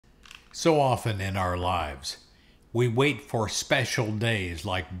So often in our lives, we wait for special days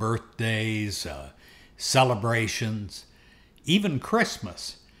like birthdays, celebrations, even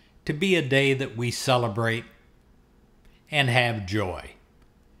Christmas, to be a day that we celebrate and have joy.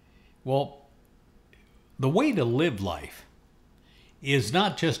 Well, the way to live life is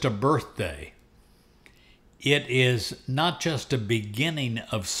not just a birthday, it is not just a beginning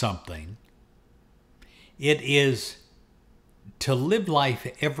of something, it is to live life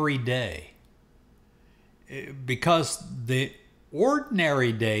every day. Because the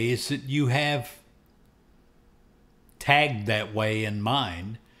ordinary days that you have tagged that way in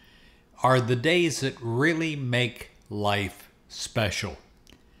mind are the days that really make life special.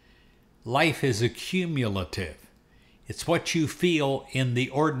 Life is accumulative. It's what you feel in the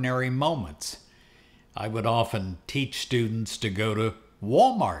ordinary moments. I would often teach students to go to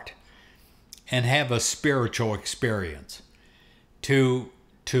Walmart and have a spiritual experience, to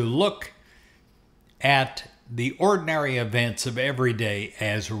look at the ordinary events of every day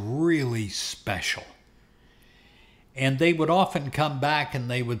as really special. And they would often come back and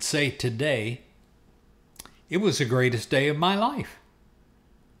they would say, today, it was the greatest day of my life.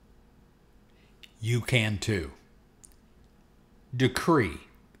 You can too. Decree,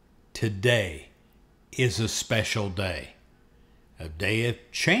 today is a special day. A day of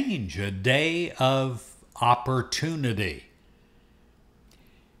change, a day of opportunity.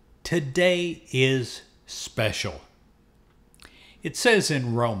 Today is special. It says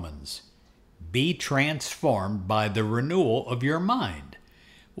in Romans, be transformed by the renewal of your mind.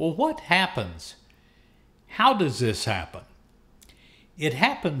 Well, what happens? How does this happen? It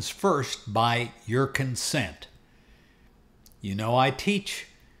happens first by your consent. You know, I teach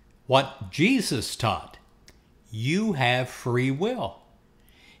what Jesus taught. You have free will.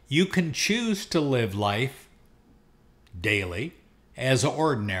 You can choose to live life daily as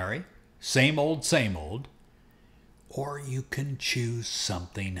ordinary, same old, or you can choose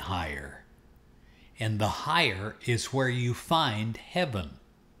something higher. And the higher is where you find heaven.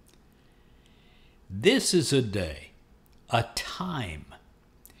 This is a day, a time,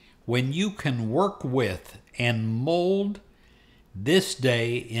 when you can work with and mold this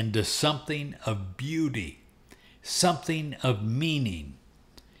day into something of beauty, something of meaning.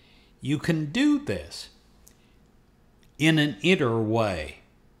 You can do this in an inner way,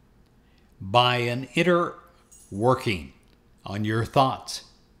 by an inner working on your thoughts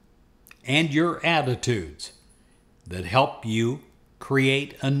and your attitudes that help you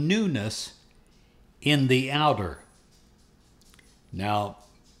create a newness in the outer. Now,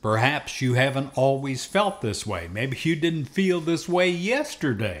 perhaps you haven't always felt this way. Maybe you didn't feel this way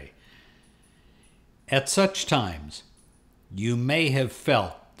yesterday. At such times, you may have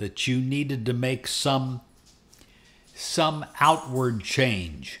felt that you needed to make some outward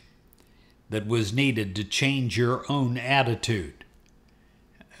change that was needed to change your own attitude.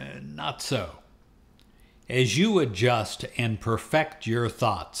 Not so. As you adjust and perfect your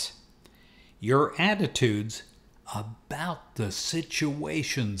thoughts, your attitudes about the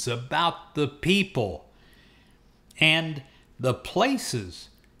situations, about the people, and the places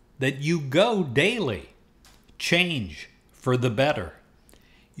that you go daily change for the better.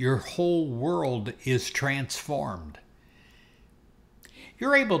 Your whole world is transformed.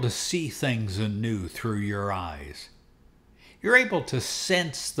 You're able to see things anew through your eyes. You're able to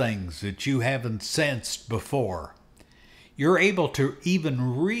sense things that you haven't sensed before. You're able to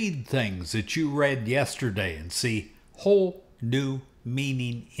even read things that you read yesterday and see whole new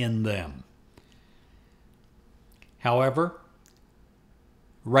meaning in them. However,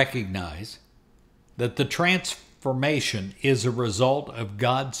 recognize that the transformation is a result of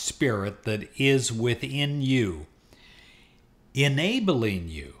God's Spirit that is within you, enabling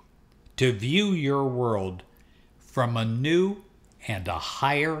you to view your world from a new and a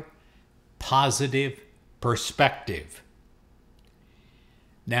higher positive perspective.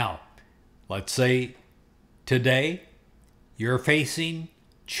 Now, let's say today you're facing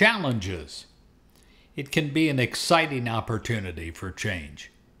challenges. It can be an exciting opportunity for change.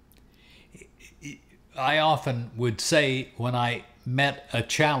 I often would say when I met a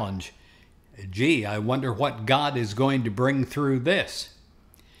challenge, gee, I wonder what God is going to bring through this.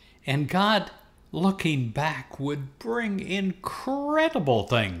 And God, looking back, would bring incredible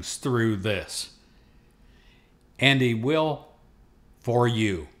things through this. And He will for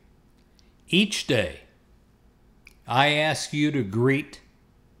you. Each day, I ask you to greet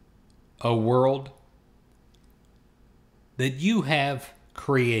a world that you have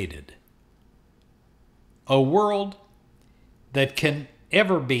created. A world that can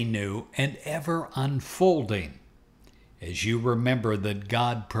ever be new and ever unfolding. as you remember that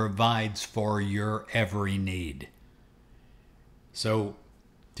God provides for your every need. So,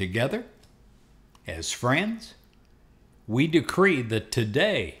 together, as friends, we decree that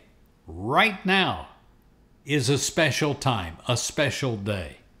today, right now, is a special time, a special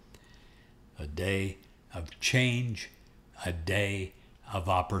day. A day of change, a day of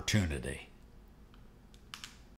opportunity.